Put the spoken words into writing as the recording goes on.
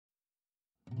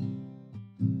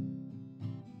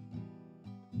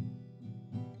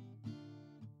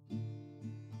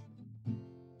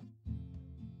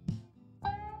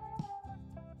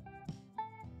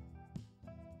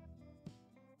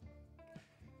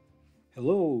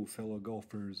Hello, fellow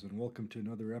golfers, and welcome to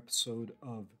another episode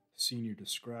of Senior to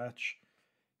Scratch.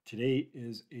 Today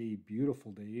is a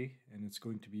beautiful day, and it's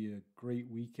going to be a great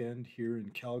weekend here in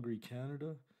Calgary,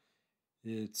 Canada.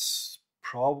 It's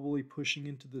probably pushing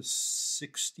into the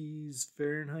 60s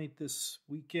Fahrenheit this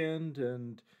weekend,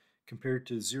 and compared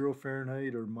to 0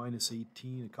 Fahrenheit or minus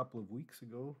 18 a couple of weeks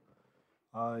ago,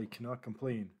 I cannot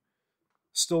complain.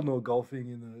 Still no golfing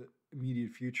in the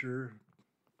immediate future,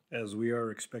 as we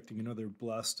are expecting another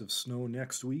blast of snow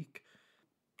next week.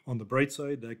 On the bright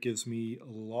side, that gives me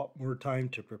a lot more time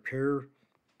to prepare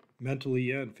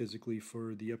mentally and physically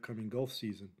for the upcoming golf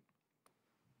season.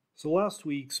 So, last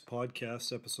week's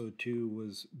podcast, episode 2,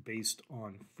 was based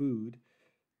on food.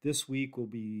 This week will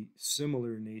be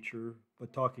similar in nature,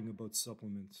 but talking about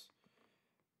supplements.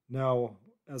 Now,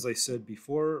 as I said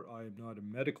before, I am not a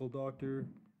medical doctor.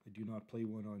 I do not play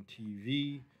one on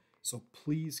TV. So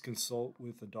please consult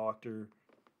with a doctor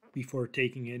before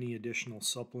taking any additional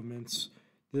supplements.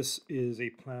 This is a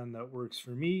plan that works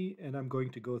for me, and I'm going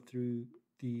to go through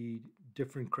the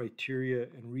different criteria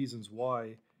and reasons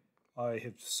why I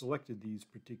have selected these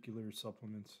particular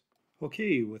supplements.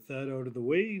 Okay, with that out of the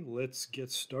way, let's get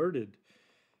started.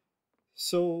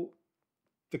 So,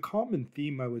 the common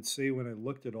theme I would say when I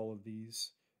looked at all of these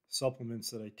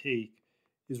supplements that I take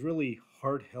is really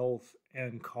heart health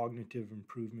and cognitive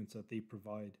improvements that they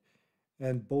provide.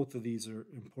 And both of these are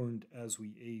important as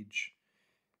we age.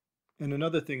 And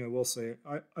another thing I will say,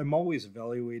 I'm always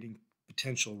evaluating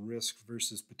potential risk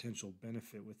versus potential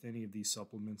benefit with any of these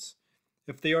supplements.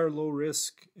 If they are low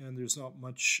risk and there's not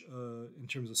much in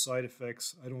terms of side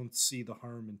effects, I don't see the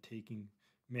harm in taking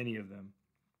many of them.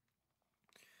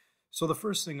 So the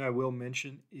first thing I will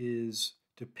mention is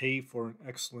to pay for an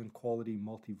excellent quality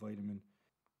multivitamin.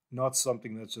 Not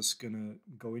something that's just going to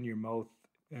go in your mouth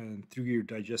and through your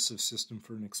digestive system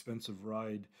for an expensive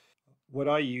ride. What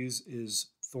I use is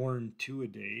Thorn 2 a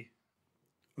day,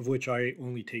 of which I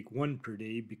only take 1 per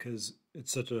day because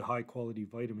it's such a high quality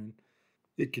vitamin.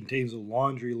 It contains a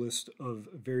laundry list of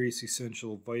various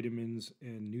essential vitamins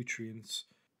and nutrients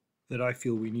that I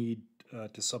feel we need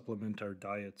to supplement our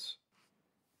diets.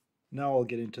 Now I'll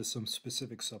get into some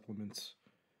specific supplements.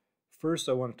 First,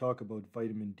 I want to talk about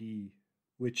vitamin D,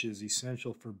 which is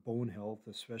essential for bone health,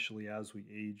 especially as we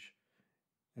age,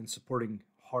 and supporting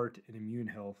heart and immune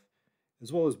health,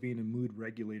 as well as being a mood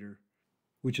regulator,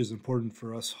 which is important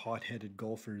for us hot-headed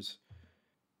golfers.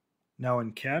 Now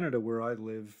in Canada, where I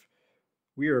live,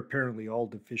 we are apparently all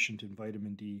deficient in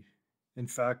vitamin D. In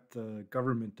fact, the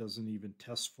government doesn't even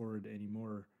test for it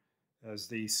anymore, as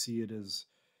they see it as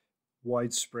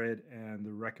widespread, and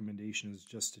the recommendation is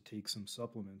just to take some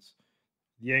supplements.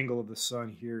 The angle of the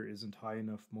sun here isn't high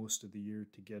enough most of the year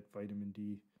to get vitamin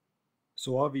D.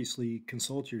 So obviously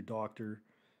consult your doctor,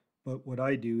 but what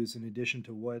I do is, in addition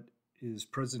to what is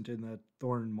present in that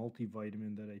Thorn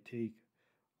multivitamin that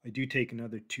I do take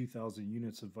another 2,000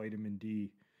 units of vitamin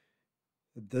D.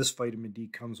 This vitamin D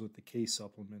comes with the K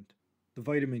supplement. The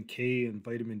vitamin K and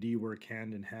vitamin D work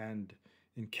hand in hand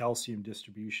in calcium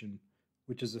distribution,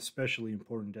 which is especially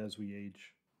important as we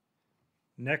age.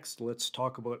 Next, let's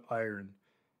talk about iron.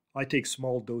 I take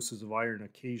small doses of iron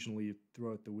occasionally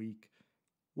throughout the week,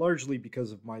 largely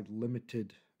because of my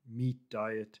limited meat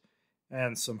diet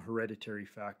and some hereditary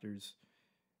factors.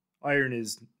 Iron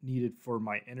is needed for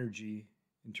my energy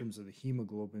in terms of the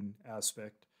hemoglobin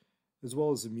aspect, as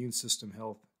well as immune system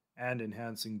health and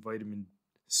enhancing vitamin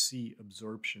C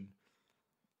absorption.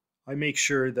 I make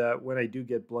sure that when I do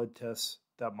get blood tests,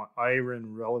 that my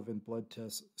iron relevant blood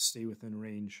tests stay within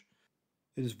range.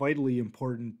 It is vitally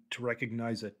important to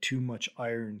recognize that too much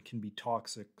iron can be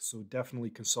toxic, so definitely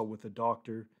consult with a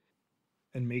doctor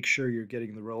and make sure you're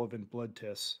getting the relevant blood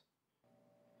tests.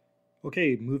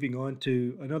 Okay, moving on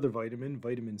to another vitamin,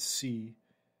 vitamin C,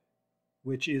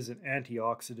 which is an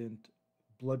antioxidant,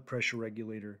 blood pressure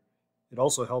regulator. It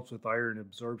also helps with iron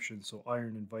absorption, so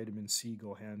iron and vitamin C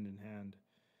go hand in hand.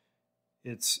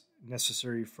 It's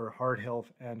necessary for heart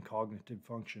health and cognitive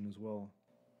function as well.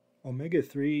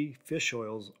 Omega-3 fish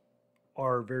oils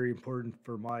are very important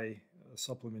for my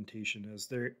supplementation, as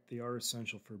they are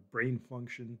essential for brain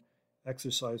function,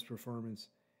 exercise performance,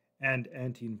 and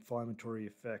anti-inflammatory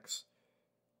effects.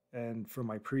 And from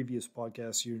my previous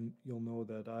podcasts, you'll know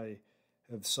that I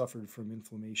have suffered from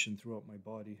inflammation throughout my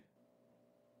body.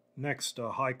 Next, a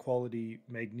high-quality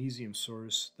magnesium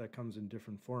source that comes in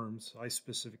different forms. I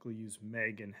specifically use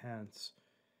Mag Enhance.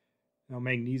 Now,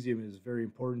 magnesium is very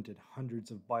important in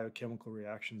hundreds of biochemical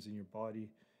reactions in your body.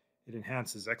 It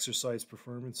enhances exercise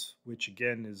performance, which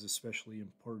again is especially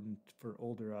important for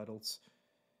older adults.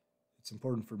 It's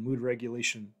important for mood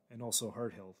regulation and also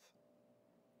heart health.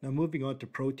 Now, moving on to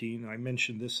protein, I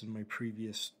mentioned this in my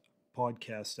previous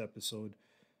podcast episode,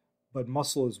 but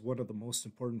muscle is one of the most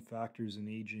important factors in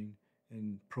aging,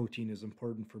 and protein is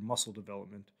important for muscle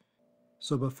development.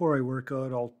 So before I work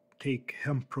out, I'll take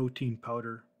hemp protein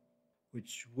powder,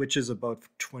 which is about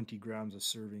 20 grams a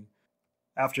serving.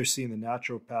 After seeing the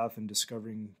naturopath and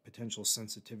discovering potential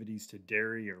sensitivities to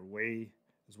dairy or whey,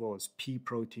 as well as pea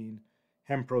protein,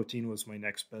 hemp protein was my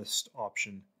next best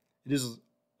option. It is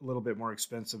a little bit more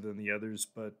expensive than the others,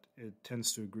 but it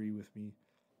tends to agree with me.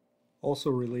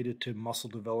 Also related to muscle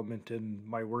development and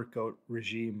my workout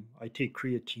regime, I take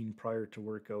creatine prior to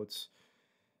workouts.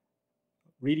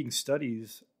 Reading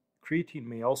studies, creatine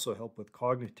may also help with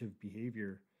cognitive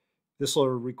behavior. This will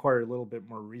require a little bit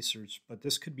more research, but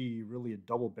this could be really a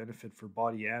double benefit for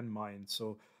body and mind.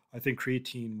 So I think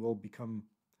creatine will become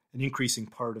an increasing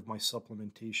part of my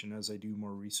supplementation as I do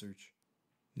more research.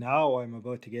 Now I'm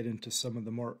about to get into some of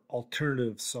the more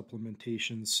alternative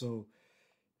supplementations, so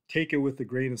take it with a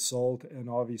grain of salt and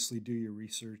obviously do your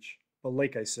research. But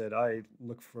like I said, I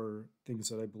look for things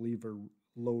that I believe are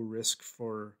low risk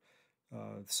for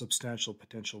substantial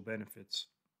potential benefits.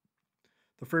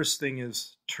 The first thing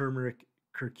is turmeric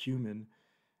curcumin.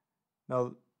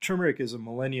 Now, turmeric is a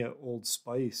millennia old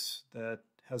spice that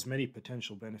has many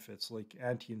potential benefits like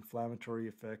anti inflammatory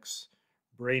effects,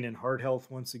 brain and heart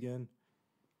health, once again,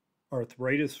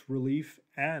 arthritis relief,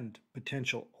 and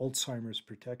potential Alzheimer's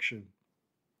protection.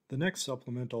 The next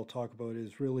supplement I'll talk about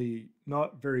is really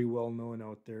not very well known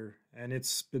out there, and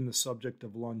it's been the subject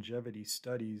of longevity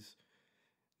studies.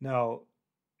 Now,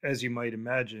 as you might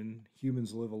imagine,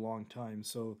 humans live a long time,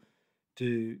 so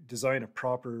to design a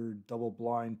proper double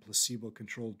blind placebo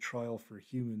controlled trial for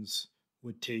humans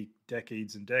would take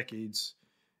decades and decades,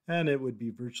 and it would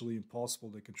be virtually impossible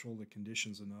to control the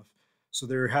conditions enough. So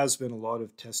there has been a lot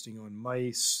of testing on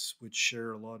mice, which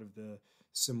share a lot of the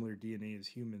similar DNA as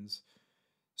humans.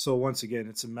 So once again,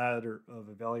 it's a matter of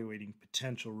evaluating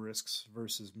potential risks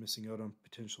versus missing out on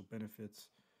potential benefits.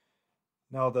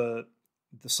 Now, the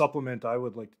supplement I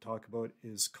would like to talk about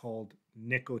is called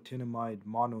nicotinamide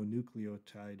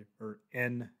mononucleotide, or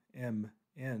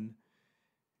NMN.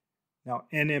 Now,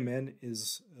 NMN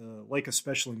is like a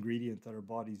special ingredient that our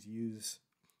bodies use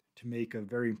to make a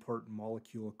very important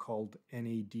molecule called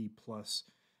NAD+.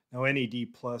 Now, NAD+,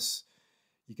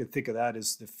 you can think of that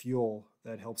as the fuel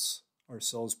that helps our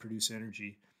cells produce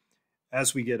energy.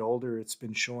 As we get older, it's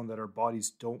been shown that our bodies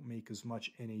don't make as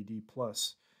much NAD+,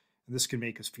 and this can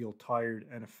make us feel tired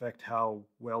and affect how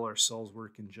well our cells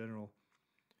work in general.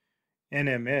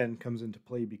 NMN comes into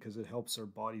play because it helps our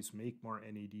bodies make more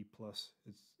NAD+.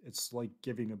 It's like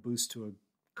giving a boost to a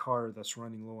car that's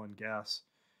running low on gas.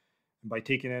 And by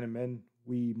taking NMN,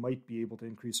 we might be able to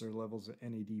increase our levels of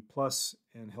NAD+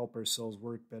 and help our cells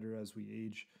work better as we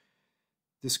age.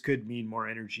 This could mean more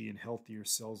energy and healthier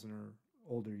cells in our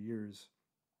older years.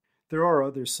 There are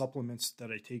other supplements that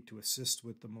I take to assist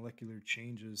with the molecular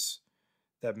changes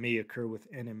that may occur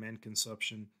with NMN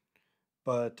consumption,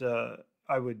 but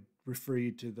I would refer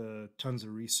you to the tons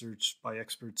of research by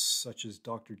experts such as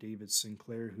Dr. David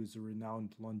Sinclair, who's a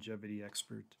renowned longevity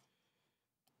expert.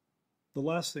 The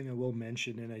last thing I will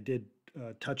mention, and I did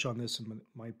touch on this in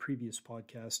my previous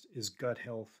podcast, is gut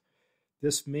health.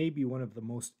 This may be one of the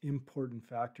most important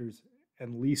factors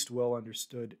and least well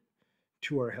understood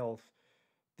to our health.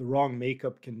 The wrong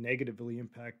makeup can negatively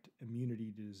impact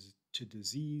immunity to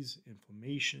disease,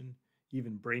 inflammation,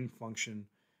 even brain function,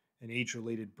 and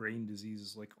age-related brain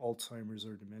diseases like Alzheimer's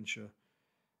or dementia.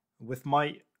 With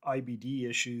my IBD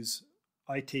issues,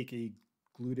 I take a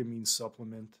glutamine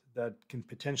supplement that can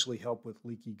potentially help with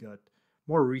leaky gut.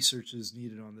 More research is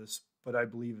needed on this, but I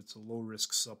believe it's a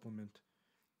low-risk supplement.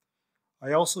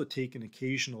 I also take an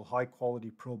occasional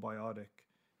high-quality probiotic.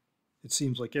 It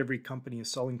seems like every company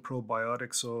is selling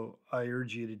probiotics, so I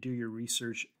urge you to do your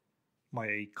research.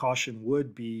 My caution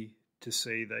would be to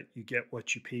say that you get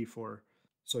what you pay for.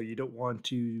 So you don't want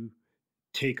to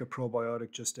take a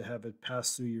probiotic just to have it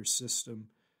pass through your system.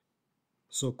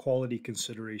 So quality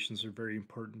considerations are very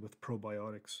important with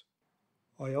probiotics.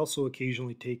 I also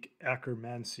occasionally take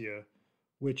Akkermansia,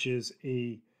 which is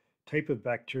a type of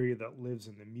bacteria that lives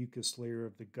in the mucus layer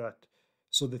of the gut.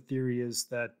 So the theory is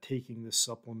that taking this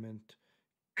supplement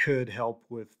could help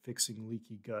with fixing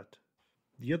leaky gut.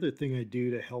 The other thing I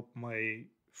do to help my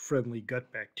friendly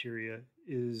gut bacteria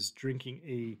is drinking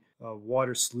a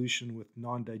water solution with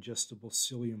non-digestible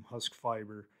psyllium husk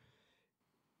fiber.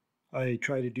 I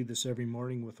try to do this every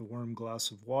morning with a warm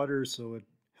glass of water so it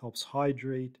helps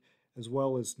hydrate, as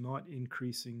well as not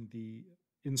increasing the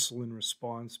insulin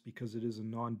response because it is a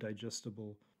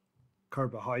non-digestible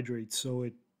carbohydrate, so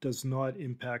it does not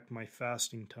impact my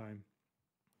fasting time.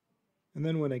 And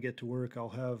then when I get to work, I'll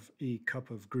have a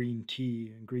cup of green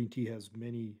tea, and green tea has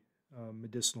many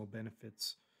medicinal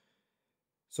benefits.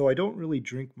 So I don't really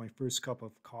drink my first cup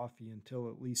of coffee until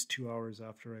at least 2 hours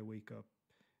after I wake up.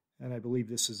 And I believe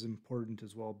this is important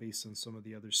as well based on some of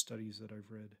the other studies that I've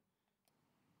read.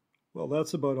 Well,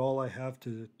 that's about all I have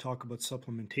to talk about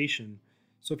supplementation.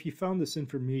 So if you found this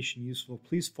information useful,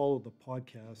 please follow the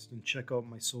podcast and check out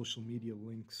my social media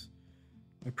links.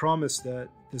 I promise that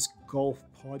this golf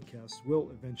podcast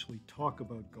will eventually talk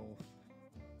about golf,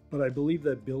 but I believe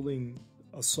that building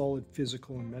a solid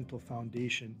physical and mental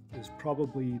foundation is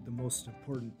probably the most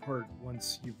important part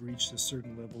once you've reached a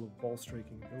certain level of ball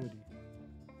striking ability.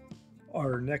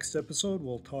 Our next episode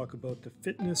will talk about the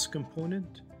fitness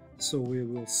component, so we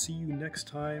will see you next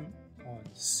time on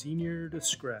Senior to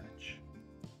Scratch.